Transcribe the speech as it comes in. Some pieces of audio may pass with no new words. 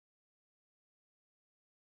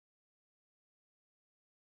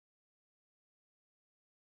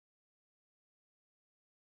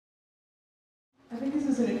I think this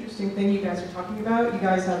is an interesting thing you guys are talking about. You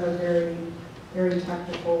guys have a very, very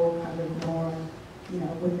technical, kind of more,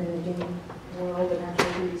 within a game world and actual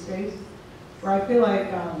 3D space. Where I feel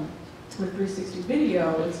like with 360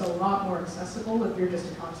 video, it's a lot more accessible if you're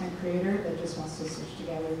just a content creator that just wants to stitch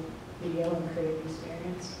together video and create an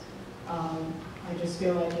experience. I just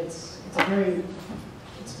feel like it's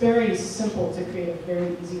very simple to create a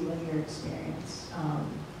very easy linear experience,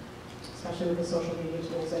 especially with the social media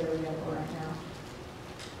tools that are available right now.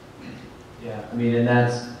 Yeah, I mean,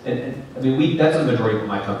 that's the majority of what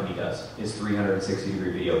my company does, is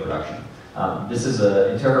 360-degree video production. This is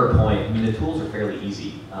to her point, I mean, the tools are fairly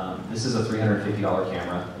easy. This is a $350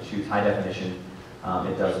 camera. It shoots high definition.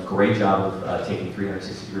 It does a great job of taking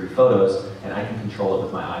 360-degree photos, and I can control it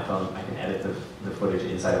with my iPhone. I can edit the footage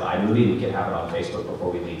inside of iMovie, and we can have it on Facebook before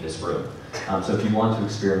we leave this room. So if you want to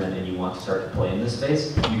experiment and you want to start to play in this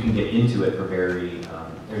space, you can get into it for there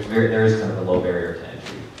is kind of a low barrier to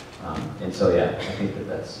entry. And so, yeah, I think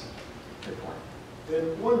that's a good point.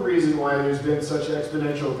 And one reason why there's been such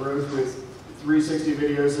exponential growth with 360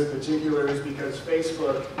 videos in particular is because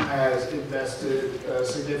Facebook has invested a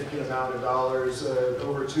significant amount of dollars,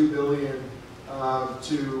 over $2 billion,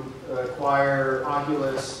 to acquire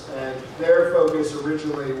Oculus, and their focus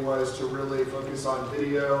originally was to really focus on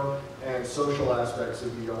video and social aspects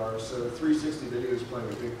of VR. So 360 video is playing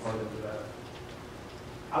a big part into that.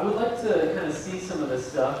 I would like to kind of see some of this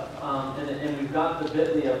stuff, and we've got the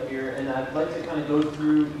bit.ly up here, and I'd like to kind of go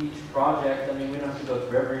through each project. I mean, we don't have to go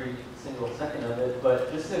through every single second of it, but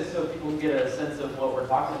just so people can get a sense of what we're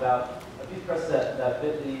talking about, if you press that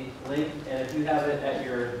bit.ly link, and if you have it at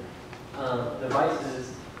your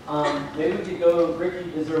devices, maybe we could go,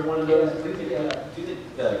 Ricky, is there one of those? We could do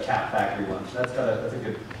the Cat Factory one. That's a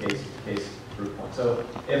good case proof point. So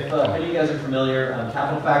if any of you guys are familiar,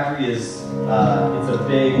 Capital Factory is it's a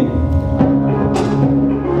big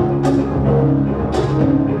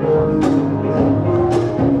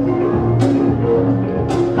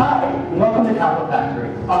Hi, welcome to Capital Factory.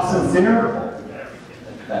 Austin's dinner.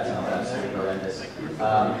 That sounds absolutely horrendous.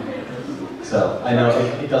 So I know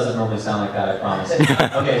it doesn't normally sound like that, I promise.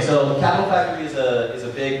 Okay, so Capital Factory is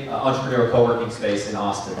a big entrepreneurial co-working space in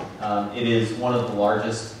Austin. It is one of the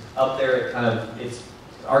largest up there. It's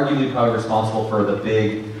arguably probably responsible for the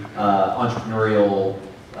big entrepreneurial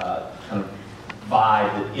kind of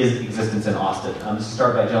vibe that is existence in Austin. This is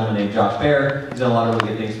started by a gentleman named Josh Baer. He's done a lot of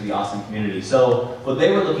really good things for the Austin community. So what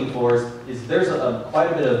they were looking for is there's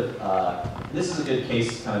quite a bit of, this is a good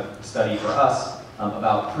case kind of study for us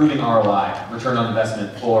about proving ROI, return on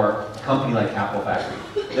investment, for a company like Capital Factory.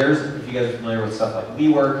 If you guys are familiar with stuff like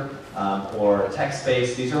WeWork, or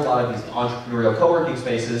TechSpace, these are a lot of these entrepreneurial co-working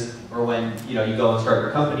spaces where when you go and start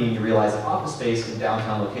your company and you realize that office space in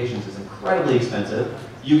downtown locations is incredibly expensive,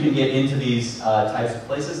 you can get into these types of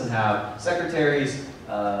places and have secretaries,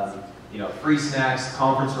 free snacks,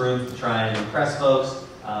 conference rooms to try and impress folks,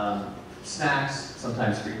 snacks,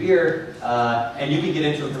 sometimes free beer, and you can get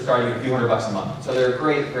into it for starting at a few $100 a month. So they're a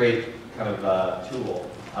great kind of tool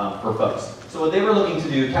for folks. So what they were looking to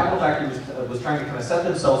do, Capital Factory was trying to kind of set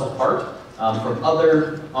themselves apart from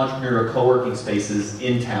other entrepreneurial co-working spaces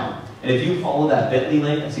in town. And if you follow that bit.ly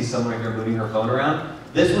link, I see someone right here moving her phone around,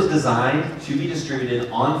 this was designed to be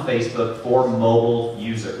distributed on Facebook for mobile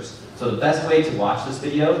users. So the best way to watch this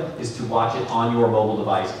video is to watch it on your mobile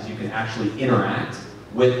device, because you can actually interact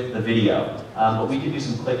with the video. But we can do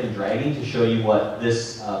some click and dragging to show you what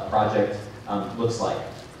this project looks like.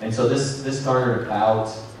 And so this garnered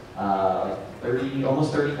about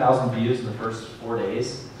almost 30,000 views in the first 4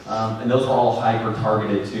 days. And those were all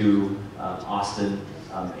hyper-targeted to Austin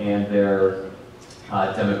and their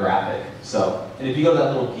demographic. So, and if you go to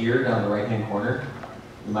that little gear down in the right-hand corner,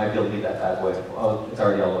 you might be able to get that bad boy. Oh, it's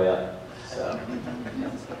already all the way up. So,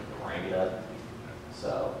 crank it up.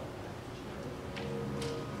 So.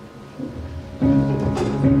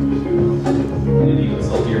 And if you can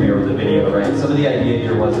still hear me over the video, right? Some of the idea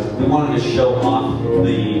here was we wanted to show off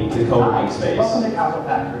the co-working space. Welcome to Capital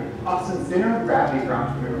Factory, Austin's center of gravity for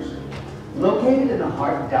entrepreneurship. Located in the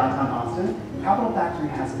heart of downtown Austin, Capital Factory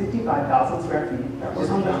has 55,000 square feet, is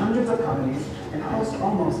home to hundreds of companies, and hosts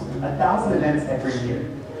almost 1,000 events every year.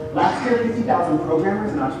 Last year, 50,000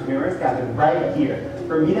 programmers and entrepreneurs gathered right here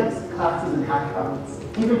for meetups, classes, and hackathons.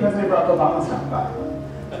 Even President Barack Obama stopped by.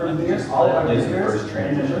 For years, all of our visitors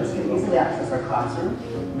and interns can easily access our classroom,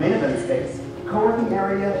 main event space, co-working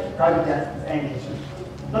area, private desks, and kitchen.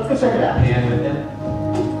 Let's go check it out.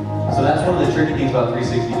 So that's one of the tricky things about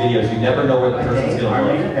 360 videos. You never know where the person's going to look. Our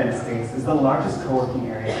main event space is the largest co-working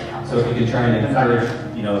area. So if you can try and encourage,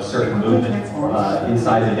 certain movement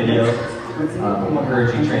inside the video,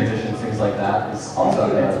 encouraging transitions to things like that. Is All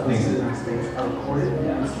the events things hosted in our that, space are recorded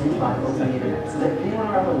and streamed live over the internet so that anyone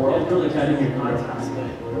around the world And really can kind of see your it in real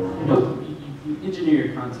content. time. You know, you engineer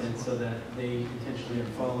your content so that they intentionally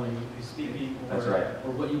are following who's speaking or, That's right.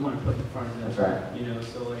 or what you want to put in front of them. That's right. You know,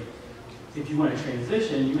 so like if you want to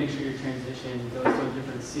transition, you make sure your transition goes to a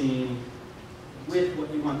different scene with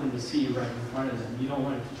what you want them to see right in front of them. You don't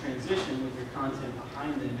want it to transition with your content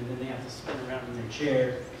behind them and then they have to spin around in their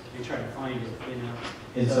chair and try to find it, you know.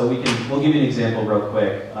 and so we'll give you an example real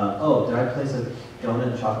quick. Oh, did I place a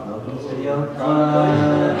donut and chocolate milk in this video?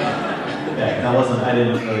 Okay, I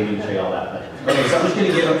didn't really need to show you all that. But, okay, so I'm just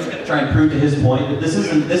going to try and prove to his point that this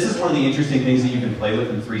is one of the interesting things that you can play with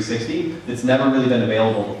in 360 that's never really been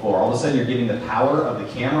available before. All of a sudden you're giving the power of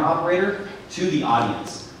the camera operator to the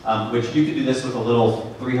audience, which you could do this with a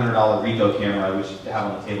little $300 Ricoh camera, which you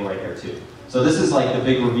have on the table right there too. So this is like the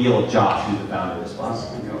big reveal of Josh, who's the founder of this class.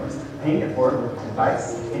 Paying it forward with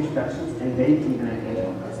advice, introductions, and maybe even an angel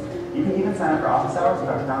investment. You can even sign up for office hours with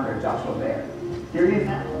our founder, Joshua Baer. Here he is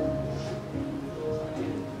now.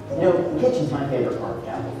 You know, the kitchen's my favorite part of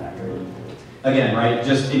Capital Factory. Again, right,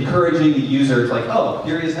 just encouraging the user to like, oh,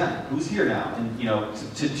 here he is now, who's here now? And you know,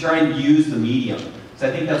 to try and use the medium. So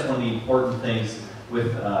I think that's one of the important things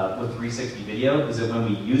with 360 video is that when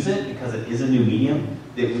we use it, because it is a new medium,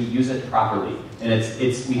 that we use it properly. And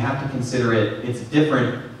we have to consider it, it's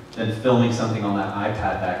different than filming something on that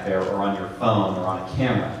iPad back there or on your phone or on a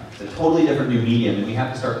camera. It's a totally different new medium and we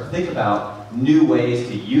have to start to think about new ways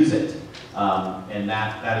to use it. And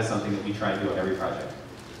that is something that we try and do on every project.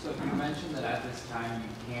 So you mentioned that at this time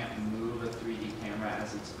you can't move a 3D camera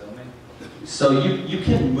as it's filming? So you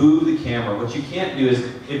can move the camera. What you can't do is,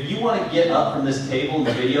 if you want to get up from this table in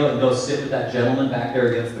the video and go sit with that gentleman back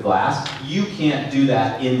there against the glass, you can't do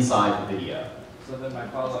that inside the video. So then my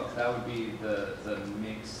follow-up, that would be the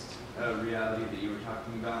mixed reality that you were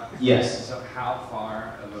talking about? Yes. So how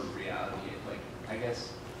far of a reality, like, I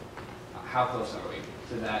guess, how close are we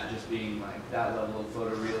to that just being like that level of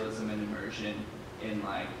photorealism and immersion in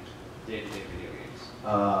like day-to-day video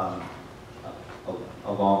games?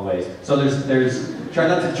 A long ways. So there's try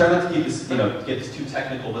not to keep this, get this too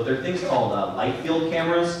technical, but there are things called light field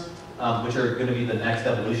cameras, which are going to be the next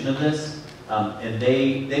evolution of this, and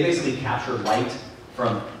they basically capture light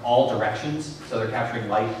from all directions. So they're capturing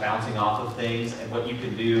light bouncing off of things, and what you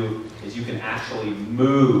can do is you can actually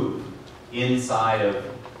move inside of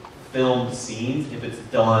filmed scenes if it's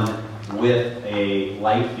done with a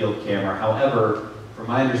light field camera. However, from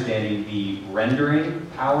my understanding, the rendering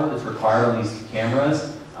power that's required on these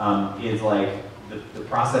cameras is like, the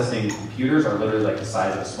processing computers are literally like the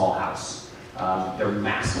size of a small house. They're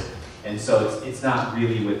massive. And so it's not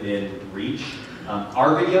really within reach.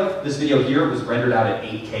 This video here was rendered out at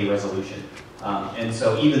 8K resolution. And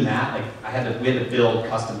so even that, like we had to build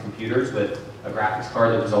custom computers with a graphics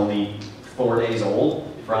card that was only 4 days old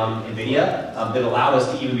from NVIDIA that allowed us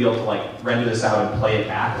to even be able to like render this out and play it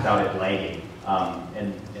back without it lagging.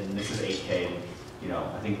 And this is 8K, and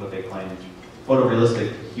I think what they claim,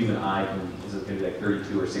 photorealistic human eye is going to be like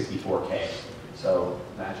 32 or 64K. So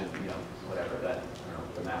imagine, whatever that, I don't know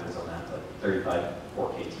what the math is on that, but 35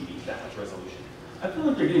 4K TV, that much resolution. I feel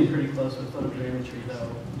like they're getting pretty close with photogrammetry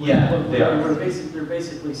though. Yeah, they are. They're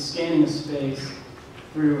basically scanning a space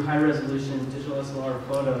through high resolution digital SLR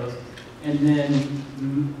photos and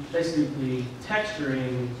then basically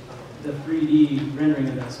texturing the 3D rendering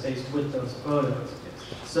of that space with those photos.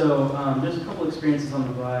 So there's a couple experiences on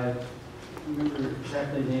the ride. I don't remember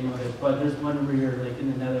exactly the name of it, but there's one where you're like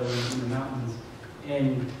in the Netherlands in the mountains,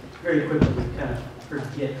 and very quickly you kind of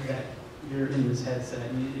forget that you're in this headset,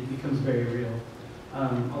 and it becomes very real.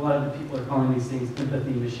 A lot of the people are calling these things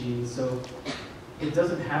empathy machines, so it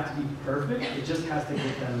doesn't have to be perfect, it just has to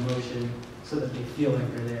get that emotion so that they feel like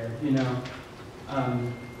they're there,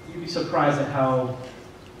 You'd be surprised at how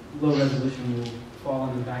low resolution will fall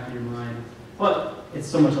in the back of your mind. But it's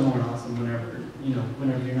so much more awesome whenever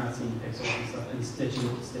you're not seeing pixels and stuff and stitching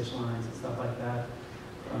with the stitch lines and stuff like that.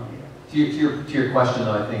 To your question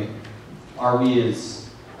though, I think,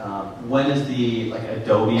 when is the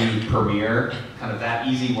Adobe Premiere, kind of that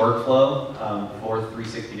easy workflow for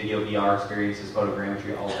 360 video VR experiences,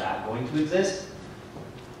 photogrammetry, all of that going to exist?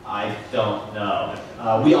 I don't know.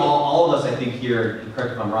 All of us, I think here, and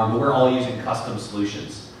correct me if I'm wrong, but we're all using custom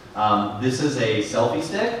solutions. This is a selfie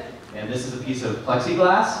stick, and this is a piece of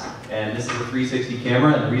plexiglass, and this is a 360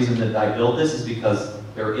 camera, and the reason that I built this is because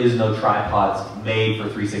there is no tripods made for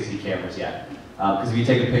 360 cameras yet. Because if you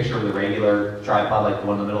take a picture with a regular tripod, like the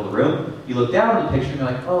one in the middle of the room, you look down at the picture and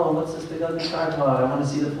you're like, oh, what's this big ugly tripod? I want to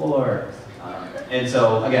see the floor. And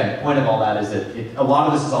so, again, point of all that is that a lot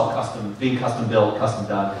of this is all being custom built, custom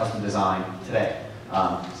done, custom designed today.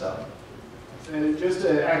 So. And just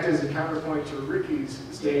to act as a counterpoint to Ricky's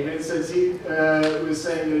statement, since he was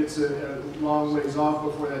saying that it's a long ways off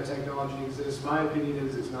before that technology exists, my opinion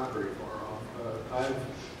is it's not very far off. I've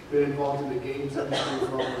been involved in the games industry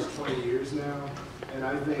for almost 20 years now, and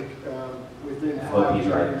I think within 5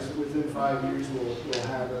 years we'll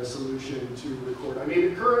have a solution to record. I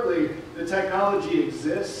mean, currently the technology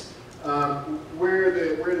exists. Where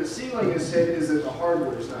the ceiling is hit is that the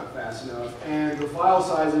hardware is not fast enough, and the file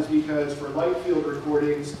sizes, because for light field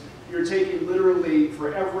recordings, you're taking literally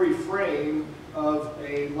for every frame of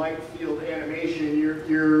a light field animation,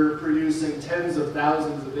 you're producing tens of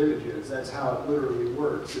thousands of images. That's how it literally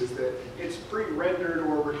works, is that it's pre-rendered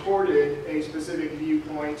or recorded a specific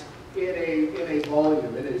viewpoint in a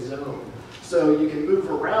volume, in a zone. So you can move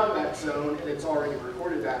around that zone and it's already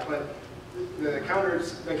recorded that. But the counter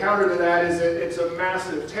to that is that it's a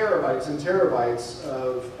massive terabytes and terabytes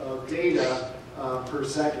of data per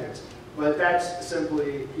second. But that's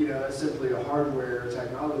simply, a hardware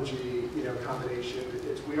technology, combination.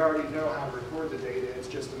 We already know how to record the data. It's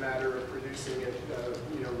just a matter of producing it,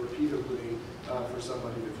 repeatedly for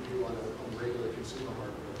somebody to view on a regular consumer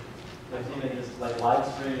hardware. Like even just like live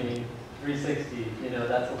streaming 360,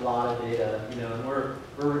 that's a lot of data, and we're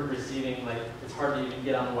receiving, like, it's hard to even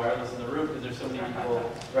get on the wireless in the room because there's so many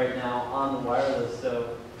people right now on the wireless.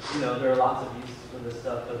 So, there are lots of uses for this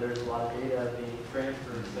stuff, but there's a lot of data being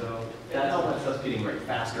transferred. So that's all that stuff's getting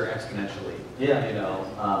faster exponentially. Yeah.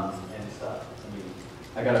 And stuff. I mean,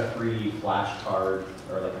 I got a free flash card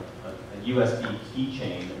or like a USB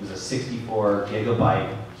keychain. It was a 64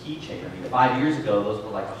 gigabyte keychain. I mean, 5 years ago, those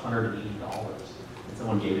were like $180. And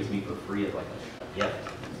someone gave it to me for free as like a gift.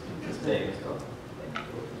 It's big. So.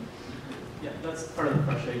 Yeah, that's part of the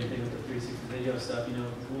frustrating thing with the 360 video stuff.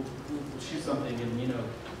 We'll shoot something and,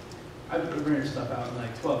 I've rendered stuff out in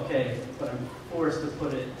like 12K, but I'm forced to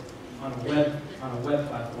put it on a web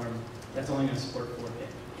platform that's only going to support 4K,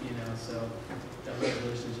 so that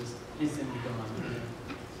resolution is just instantly gone.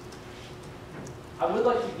 I would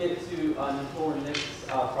like to get to Nicole and Nick's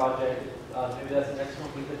project. Maybe that's the next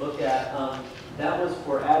one we could look at. That was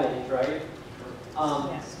for Ad Age, right?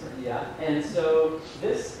 Yes. Yeah, and so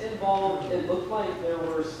this involved, it looked like there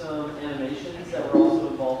were some animations that were also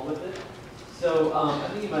involved with it. So I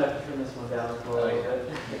think you might have to turn this one down for a little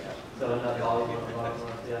bit. So I'm not volume on.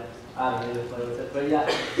 Yeah, I don't need to play with it. But yeah,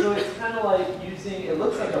 so it's kind of like using, it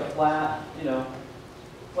looks like a flat,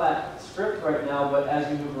 flat script right now, but as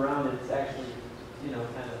you move around, it's actually, kind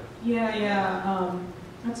of. Yeah.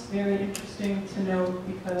 That's very interesting to note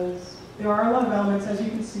because there are a lot of elements, as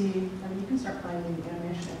you can see. I mean, you can start playing the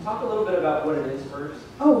animation. Talk a little bit about what it is first.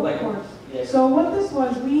 Oh, of course. Yeah. So what this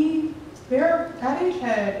was, Ad Age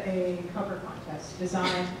had a cover contest,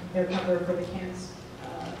 designed their cover for the Cannes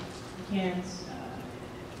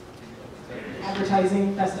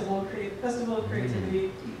Advertising Festival of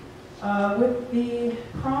Creativity, with the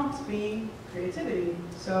prompt being creativity.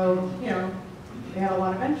 So, they had a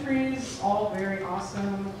lot of entries, all very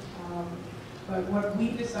awesome. But what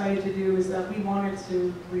we decided to do is that we wanted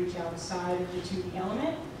to reach outside of the 2D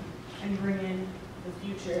element and bring in the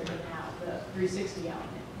future, the now, the 360 element,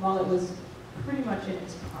 while it was pretty much in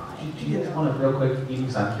its prime. Do you guys want to, real quick, even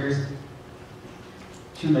because I'm curious,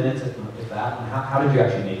 2 minutes if that, how did you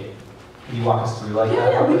actually make it? Can you walk us through like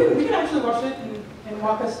that? Yeah, we can actually watch it and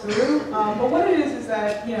walk us through. But what it is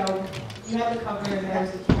that, you have the cover and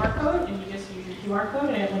there's a QR code, and you just use your QR code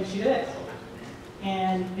and it links you to this.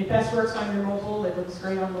 And it best works on your mobile. It looks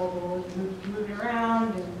great on mobile. You move it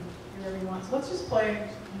around and do whatever you want. So let's just play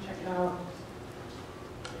and check it out.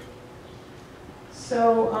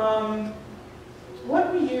 So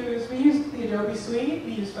what we use the Adobe Suite.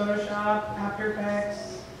 We use Photoshop, After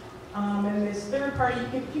Effects, and this third party.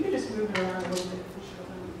 You can just move it around a little bit.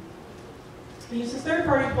 We use this third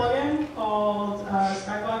party plugin called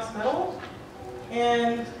Skybox Metal,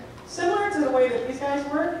 and similar to the way that these guys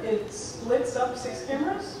work, it splits up 6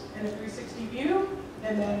 cameras in a 360 view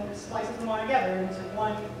and then splices them all together into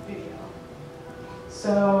one video.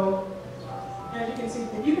 So, as you can see,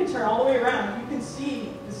 if you can turn all the way around, you can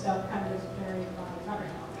see the stuff kind of very, not right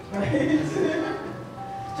now,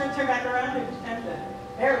 right? turn back around and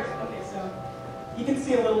there we go. Okay, so you can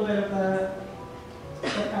see a little bit of the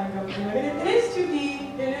what kind of goes through. It is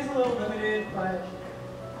 2D, it is a little limited, but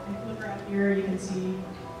if you look around here, you can see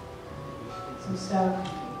some stuff,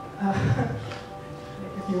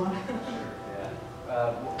 if you want.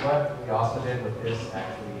 Yeah. What we also did with this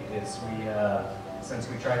actually is since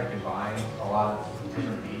we tried to combine a lot of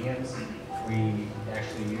different mediums, we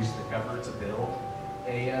actually used the cover to build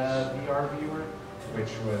a VR viewer,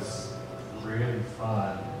 which was really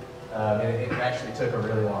fun. It actually took a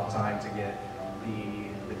really long time to get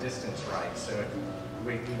the distance right. So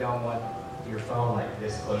we don't want your phone like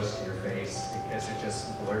this close to your face because it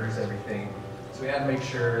just blurs everything. So we had to make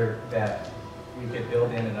sure that we could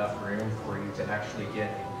build in enough room for you to actually get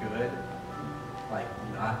a good, like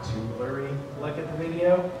not too blurry look at the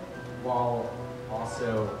video, while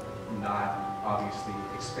also not obviously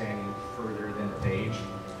expanding further than the page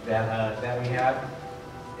that we had.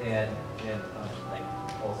 And like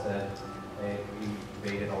Paul said, we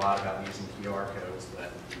debated a lot about using QR codes,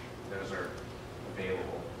 but those are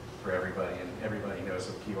available for everybody, and everybody knows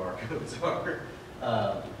what QR codes are.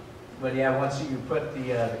 But yeah, once you put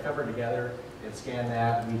the cover together and scan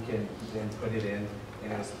that, we can then put it in,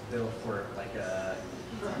 and it was built for like a.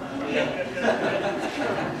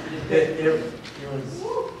 It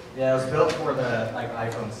was built for the like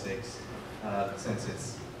iPhone 6, since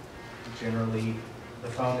it's generally the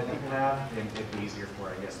phone that people have, and it'd be easier for,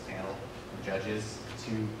 I guess, panel judges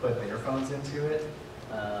to put their phones into it,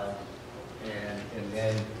 and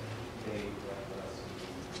then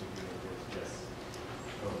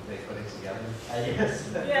they put it together, I guess.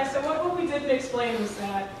 Yeah, so what we didn't explain was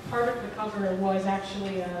that part of the cover was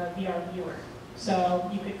actually a VR viewer. So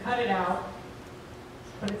you could cut it out,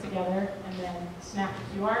 put it together, and then snap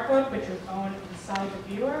the QR code, put your phone inside the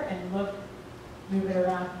viewer, and move it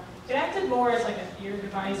around. It acted more as like a theater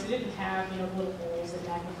device. It didn't have, little holes that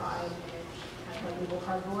magnified the image, kind of like little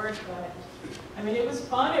cardboard, but I mean, it was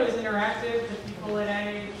fun, it was interactive. The people at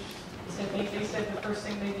IH said they said the first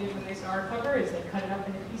thing they did when they saw our cover is they cut it up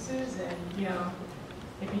into pieces, and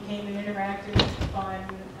it became an interactive, fun,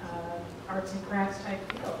 arts and crafts type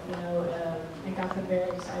feel, and got them very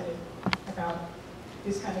excited about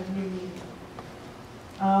this kind of new medium.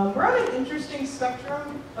 We're on an interesting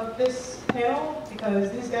spectrum of this panel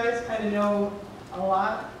because these guys kind of know a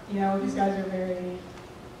lot. These guys are very,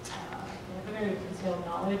 have a very detailed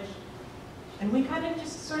knowledge, and we kind of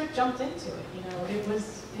just sort of jumped into it.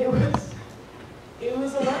 It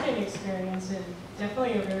was a learning experience, and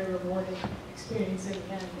definitely a very rewarding experience in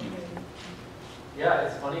the end. Yeah,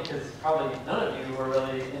 it's funny because probably none of you were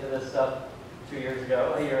really into this stuff a year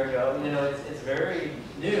ago. It's very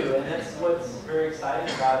new, and that's what's very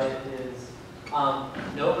exciting about it is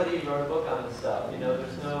nobody wrote a book on this stuff.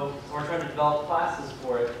 We're trying to develop classes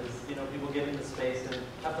for it because people get into space and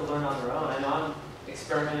have to learn on their own. I know I'm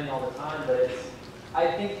experimenting all the time, but I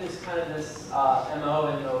think this MO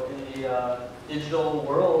in the digital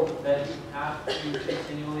world that you have to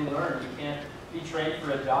continually learn. You can't be trained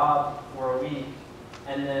for a job for a week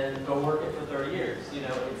and then go work it for 30 years.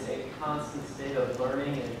 It's a constant state of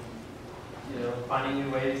learning and, finding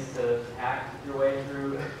new ways to hack your way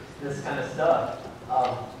through this kind of stuff.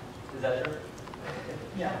 Is that true?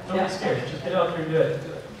 Yeah, don't be scared. Just get out there and do it.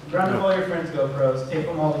 Round up all your friends' GoPros, tape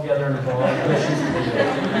them all together in a ball, and go shoot some video.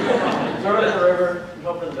 Throw it in the river, and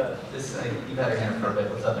hope for the best. You got your hand for a bit.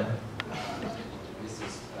 What's up, man? This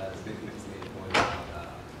is the biggest point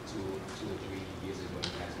about 2 or 3 years ago.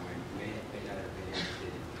 You guys may not have been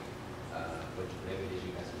interested in whatever it is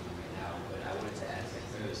you guys are doing right now. But I wanted to ask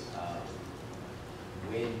first,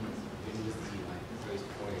 when was the first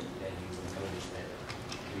point that you noticed that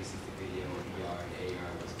 360 video, VR, and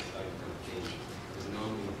AR was starting to come thing? Because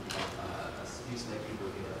normally a few select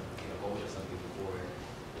people get a hold of something before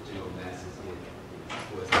the general masses get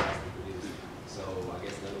before it's actually produced. So I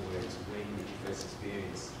guess in other words, when did you first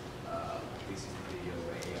experience 360 video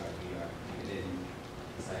or AR, VR, and then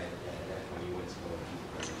decide that at that point you wanted to go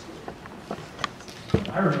further into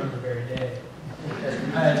it? I remember the very day.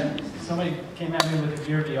 Somebody came at me with a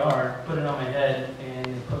Gear VR, put it on my head, and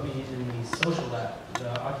they put me in the social app, the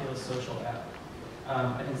Oculus social app.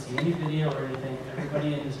 I didn't see any video or anything.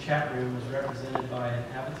 Everybody in this chat room was represented by an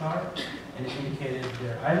avatar, and it indicated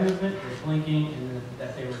their eye movement, their blinking, and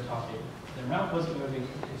that they were talking. Their mouth wasn't moving,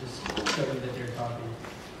 it just showed me that they were talking.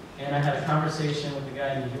 And I had a conversation with the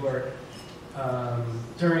guy in New York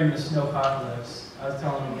during the snowpocalypse. I was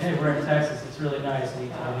telling him, hey, we're in Texas, it's really nice, and he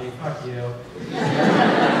told me, fuck you.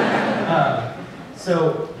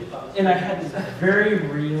 And I had this very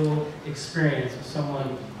real experience with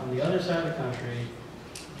someone on the other side of the country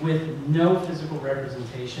with no physical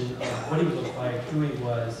representation of what he looked like, who he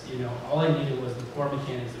was. All I needed was the core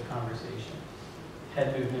mechanics of conversation.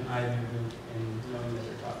 Head movement, eye movement, and knowing that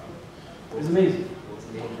they're talking. It was amazing.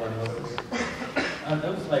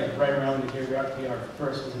 That was like right around when the Gear VR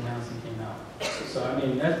first was announced and came out. So I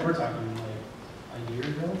mean, we're talking like a year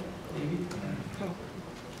ago, maybe.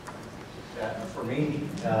 For me,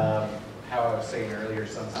 how I was saying earlier,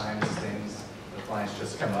 sometimes things clients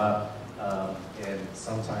just come up, and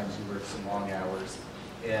sometimes you work some long hours.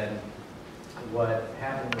 And what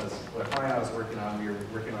happened was, what client I was working on, we were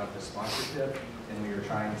working on the sponsorship, and we were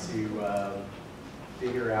trying to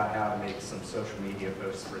figure out how to make some social media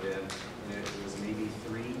posts for them. And it was maybe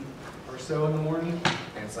 3 or so in the morning,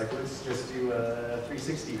 and it's like, let's just do a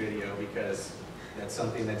 360 video because that's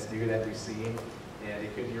something that's new that we've seen, and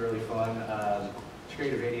it could be really fun. To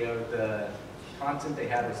create a video, the content they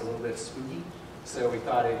had was a little bit spooky, so we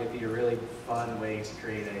thought it would be a really fun way to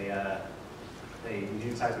create a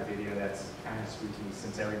new type of video that's kind of spooky,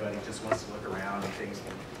 since everybody just wants to look around and things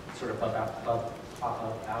can sort of pop up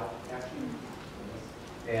out after you.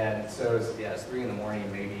 And so it's 3 in the morning,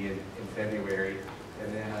 maybe in February.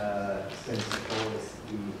 And then since Nicole is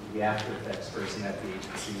the After Effects person at the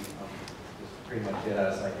agency, just pretty much did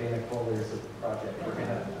us like, hey Nicole, there's a project we're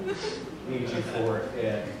gonna need you for.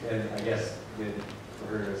 And I guess for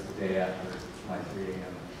her it was the day after my 3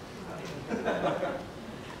 a.m.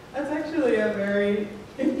 That's actually a very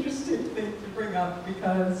interesting thing to bring up,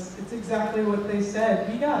 because it's exactly what they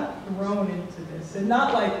said. We got thrown into this, and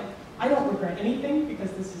not like, I don't regret anything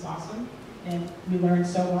because this is awesome and we learned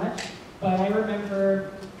so much, but I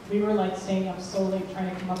remember we were like staying up so late trying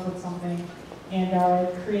to come up with something, and our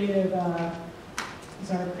creative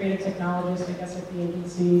technologist, I guess, at the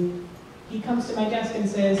agency, he comes to my desk and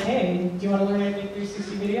says, hey, do you want to learn how to make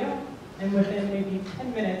 360 video? And within maybe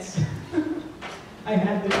 10 minutes, I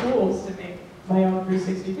had the tools to make my own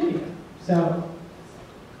 360 video. So,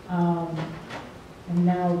 and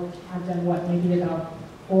now I've done what, maybe about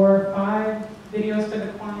 4 or 5 videos for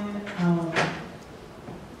the client.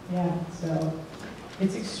 Yeah, so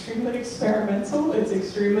it's extremely experimental. It's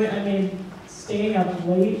extremely, I mean, staying up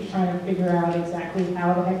late trying to figure out exactly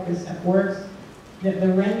how the heck this stuff works.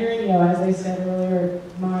 The rendering, you know, as I said earlier,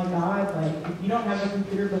 my God, like, if you don't have a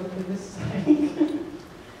computer built for this thing,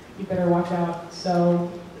 you better watch out.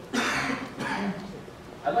 So, yeah.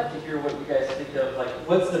 I'd like to hear what you guys think of, like,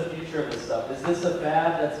 what's the future of this stuff? Is this a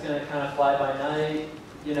fad that's going to kind of fly by night,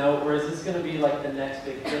 you know, or is this going to be like the next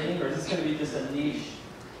big thing, or is this going to be just a niche,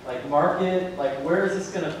 like, market? Like, where is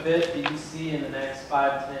this going to fit, do you see, in the next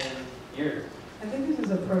 5, 10 years? I think this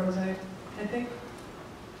is a prototype. I think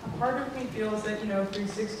a part of me feels that, you know,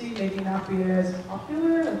 360 maybe not be as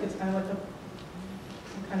popular, like it's kind of like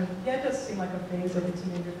it does seem like a phase, like a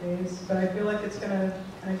teenager phase, but I feel like it's going to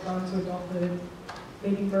kind of go into adulthood,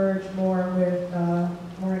 maybe merge more with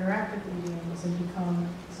more interactive mediums and become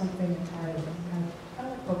something entirely, kind of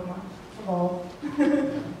like Pokemon, evolve.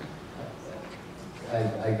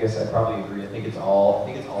 I guess I probably agree. I think it's all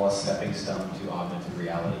a stepping stone to augmented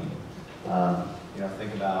reality. You know,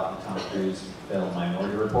 think about Tom Cruise film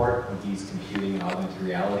Minority Report, when he's computing in augmented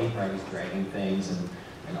reality, right? He's dragging things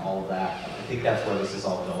and all of that. I think that's where this is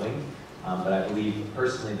all going. But I believe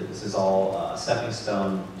personally that this is all a stepping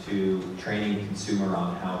stone to training the consumer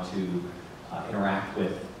on how to interact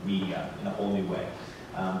with media in a whole new way.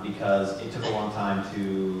 Because it took a long time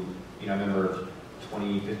to, you know, I remember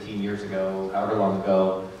 20, 15 years ago, however long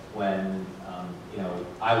ago, when you know,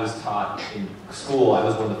 I was taught in school, I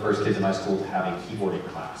was one of the first kids in my school to have a keyboarding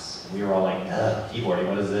class. And we were all like, keyboarding,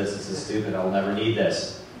 what is this? This is stupid, I'll never need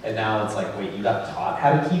this. And now it's like, wait, you got taught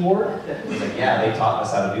how to keyboard? It's like, yeah, they taught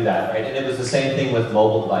us how to do that, right? And it was the same thing with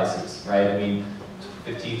mobile devices, right? I mean,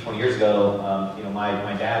 15, 20 years ago, you know,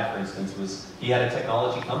 my dad, for instance, he had a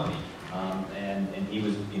technology company. And he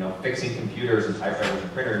was, you know, fixing computers and typewriters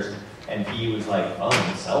and printers. And he was like, oh,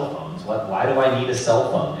 cell phones, why do I need a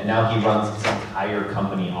cell phone? And now he runs his entire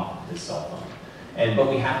company off of his cell phone. But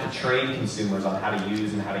we have to train consumers on how to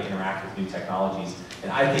use and how to interact with new technologies.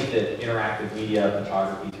 And I think that interactive media,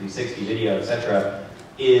 photography, 360 video, etc.,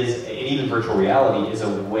 and even virtual reality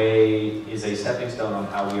is a stepping stone on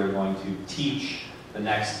how we are going to teach the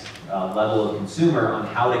next level of consumer on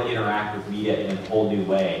how to interact with media in a whole new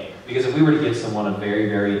way. Because if we were to give someone a very,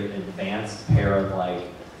 very advanced pair of like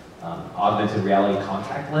augmented reality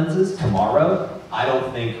contact lenses tomorrow, I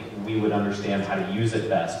don't think we would understand how to use it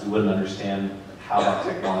best. We wouldn't understand how that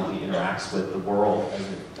technology interacts with the world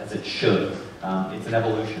as it should. It's an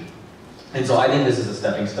evolution. And so I think this is a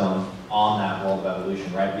stepping stone on that world of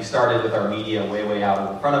evolution, right? We started with our media way, way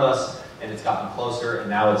out in front of us, and it's gotten closer, and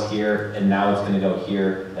now it's here, and now it's going to go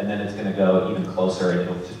here, and then it's going to go even closer, and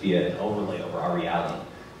it'll just be an overlay over our reality.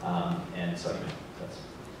 And so anyway, that's...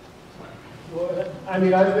 Well, I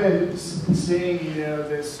mean, I've been seeing, you know,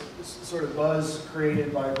 this sort of buzz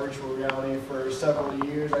created by virtual reality for several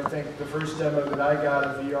years. I think the first demo that I got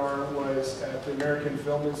of VR was at the American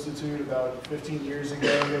Film Institute about 15 years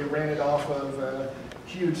ago. They ran it off of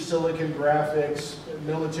huge silicon graphics,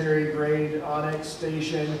 military-grade Onyx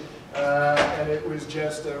station, and it was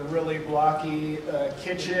just a really blocky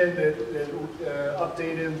kitchen that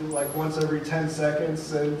updated like once every 10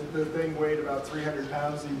 seconds, and the thing weighed about 300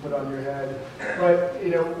 pounds that you put on your head. But you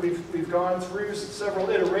know, we've gone through several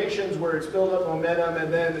iterations where it's built up momentum,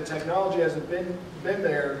 and then the technology hasn't been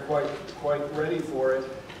there quite ready for it.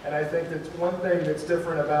 And I think that one thing that's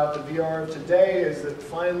different about the VR of today is that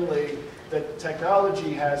finally the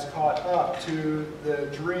technology has caught up to the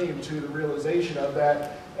dream, to the realization of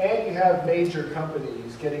that. And you have major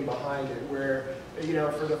companies getting behind it where, you know,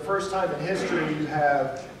 for the first time in history, you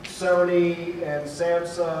have Sony and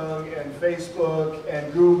Samsung and Facebook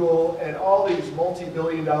and Google and all these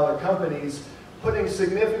multi-billion-dollar companies putting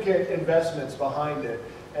significant investments behind it.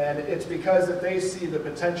 And it's because that they see the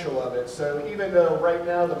potential of it. So even though right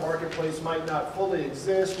now the marketplace might not fully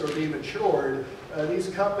exist or be matured, these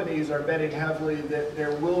companies are betting heavily that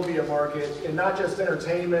there will be a market in not just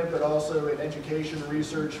entertainment, but also in education,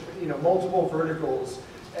 research, you know, multiple verticals.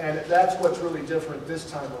 And that's what's really different this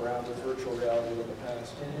time around with virtual reality than the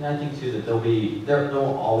past. And I think too that there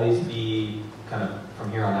will always be kind of from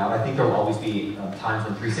here on out. I think there will always be times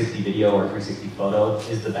when 360 video or 360 photo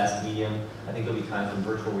is the best medium. I think there'll be times when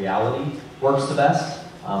virtual reality works the best.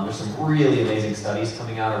 There's some really amazing studies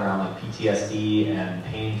coming out around like PTSD and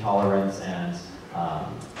pain tolerance and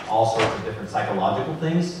all sorts of different psychological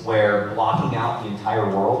things where blocking out the entire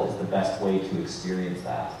world is the best way to experience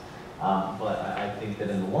that. But I think that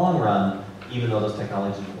in the long run, even though those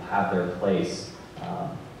technologies will have their place,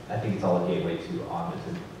 I think it's all a gateway to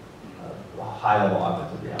augmented, high-level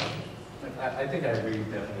augmented reality. I think I agree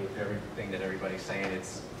definitely with everything that everybody's saying. I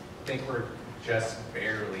think we're just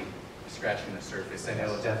barely scratching the surface, and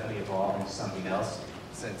it'll definitely evolve into something else.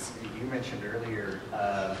 Since you mentioned earlier,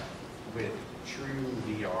 with true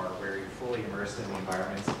VR, where you're fully immersed in the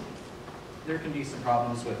environments, there can be some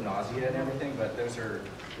problems with nausea and everything, but those are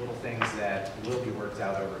little things that will be worked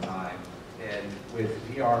out over time. And with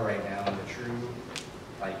VR right now, the true,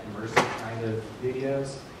 like, immersive kind of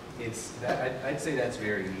videos, I'd say that's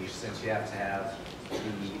very niche, since you have to have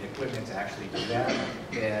the equipment to actually do that.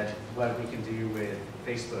 And what we can do with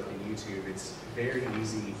Facebook and YouTube, it's very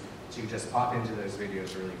easy to just pop into those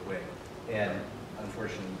videos really quick. And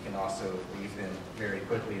unfortunately, you can also leave them very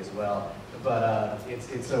quickly as well. But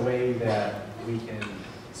it's a way that we can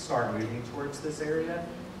start moving towards this area.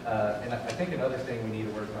 And I think another thing we need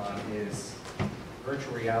to work on is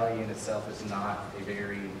virtual reality in itself is not a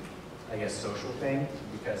very, I guess, social thing,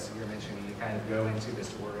 because you're mentioning you kind of go into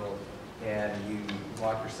this world and you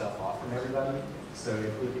lock yourself off from everybody. So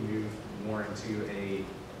if we can move more into a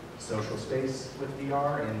social space with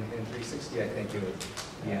VR and 360, I think it would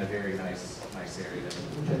be in a very nice area.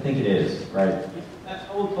 Which I think it is, right?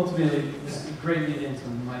 Ultimately, this is a great lead into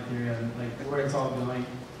my theory of like where it's all going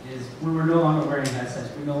is when we're no longer wearing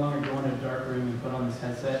headsets, we no longer go in a dark room and put on this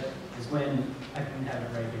headset, is when I can have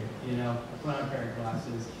it right here, you know? I put on a pair of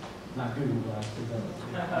glasses, not Google glasses,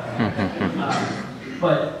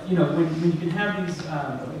 but, you know, when you can have these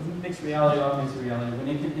mixed reality, augmented reality, when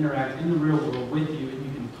it can interact in the real world with you and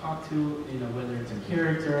you can talk to, you know, whether it's a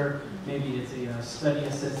character, maybe it's a study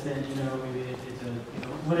assistant, you know, maybe it's a, you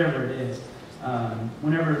know, whatever it is.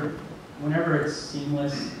 Whenever it's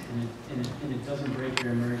seamless and it doesn't break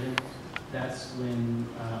your immersion, that's when,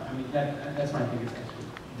 I mean, that's when I think it's actually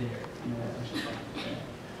there, you know, that's actually there.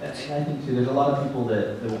 And I think too, there's a lot of people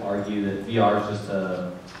that will argue that VR is just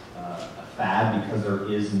a fad because there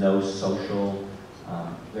is no social,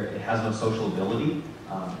 it has no social ability,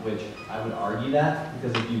 which I would argue that,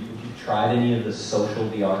 because if you tried any of the social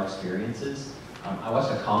VR experiences, I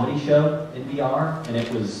watched a comedy show in VR and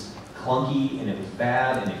it was clunky and it was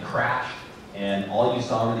bad and it crashed and all you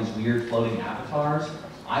saw were these weird floating avatars.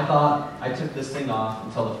 I thought, I took this thing off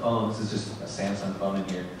until the phone, this is just a Samsung phone in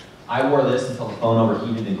here, I wore this until the phone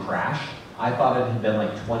overheated and crashed. I thought it had been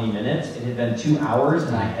like 20 minutes. It had been 2 hours,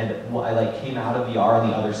 and I like came out of VR on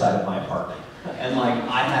the other side of my apartment, and like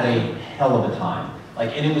I had a hell of a time.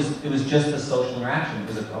 Like, and it was just a social interaction. It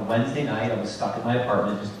was a Wednesday night. I was stuck at my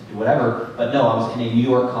apartment, just do whatever. But no, I was in a New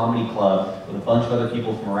York comedy club with a bunch of other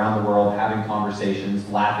people from around the world, having conversations,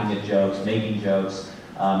 laughing at jokes, making jokes,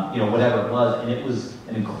 you know, whatever it was, and it was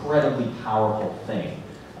an incredibly powerful thing.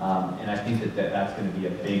 And I think that's going to be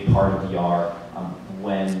a big part of VR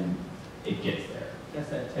when it gets there. That's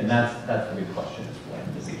that taste. And that's the big question, is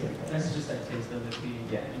when does it get there? That's just that taste of it being,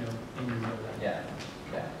 Yeah. you know, in your mouth. Yeah.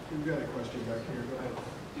 Yeah. We've got a question back here. Go ahead.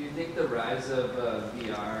 Do you think the rise of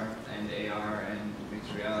VR and AR and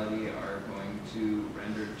mixed reality are going to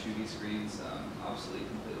render 2D screens obsolete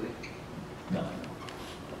completely? No.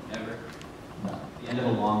 Never? No. the end of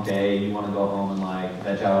a long day, you want to go home and like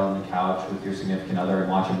veg out on the couch with your significant other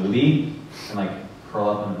and watch a movie and like curl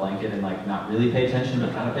up in a blanket and like not really pay attention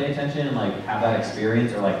but kind of pay attention and like have that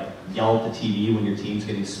experience, or like yell at the TV when your team's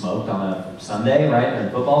getting smoked on a Sunday, right, during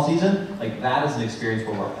football season. Like that is an experience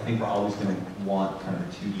where I think we're always going to want kind of a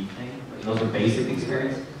 2D thing. Those are basic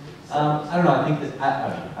experiences. I don't know. I think that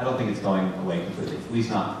I don't think it's going away completely. At least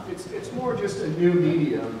not. It's more just a new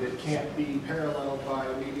medium that can't be paralleled by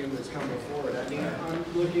a medium that's come before it. I mean, I'm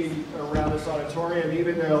looking around this auditorium,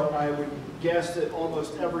 even though I would guess that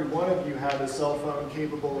almost every one of you have a cell phone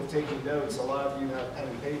capable of taking notes. A lot of you have pen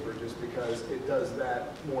and paper just because it does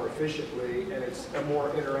that more efficiently, and it's a more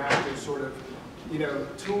interactive sort of, you know,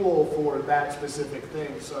 tool for that specific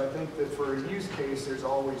thing. So I think that for a use case, there's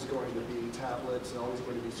always going to be tablets and always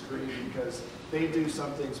going to be screens because they do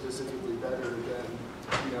something specifically better than,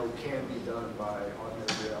 you know, can be done by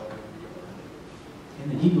augmented reality.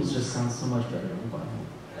 And the Eagles just sound so much better.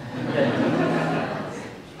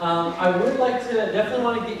 I would like to definitely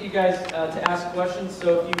want to get you guys to ask questions.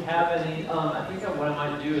 So if you have any, I think what I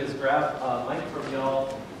might do is grab a mic from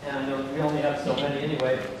y'all, and I know we only have so many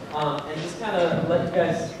anyway, and just kind of let you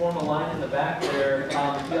guys form a line in the back there. If you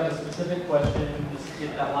have a specific question, just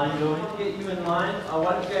get that line going. To get you in line,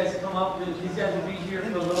 why don't you guys come up? These guys will be here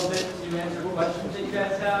for a little bit to answer questions that you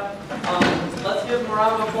guys have. Let's give them a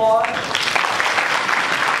round of applause.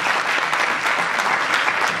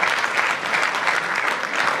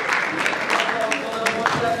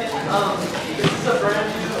 This is a brand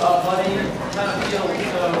new money kind of field,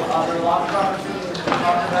 so there are lots of opportunities to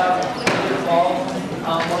talk about, get involved.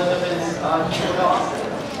 One of them is cost.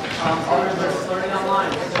 Others are just learning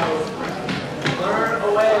online, so learn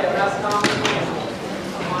away, and that's not the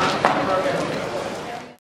Come on, perfect.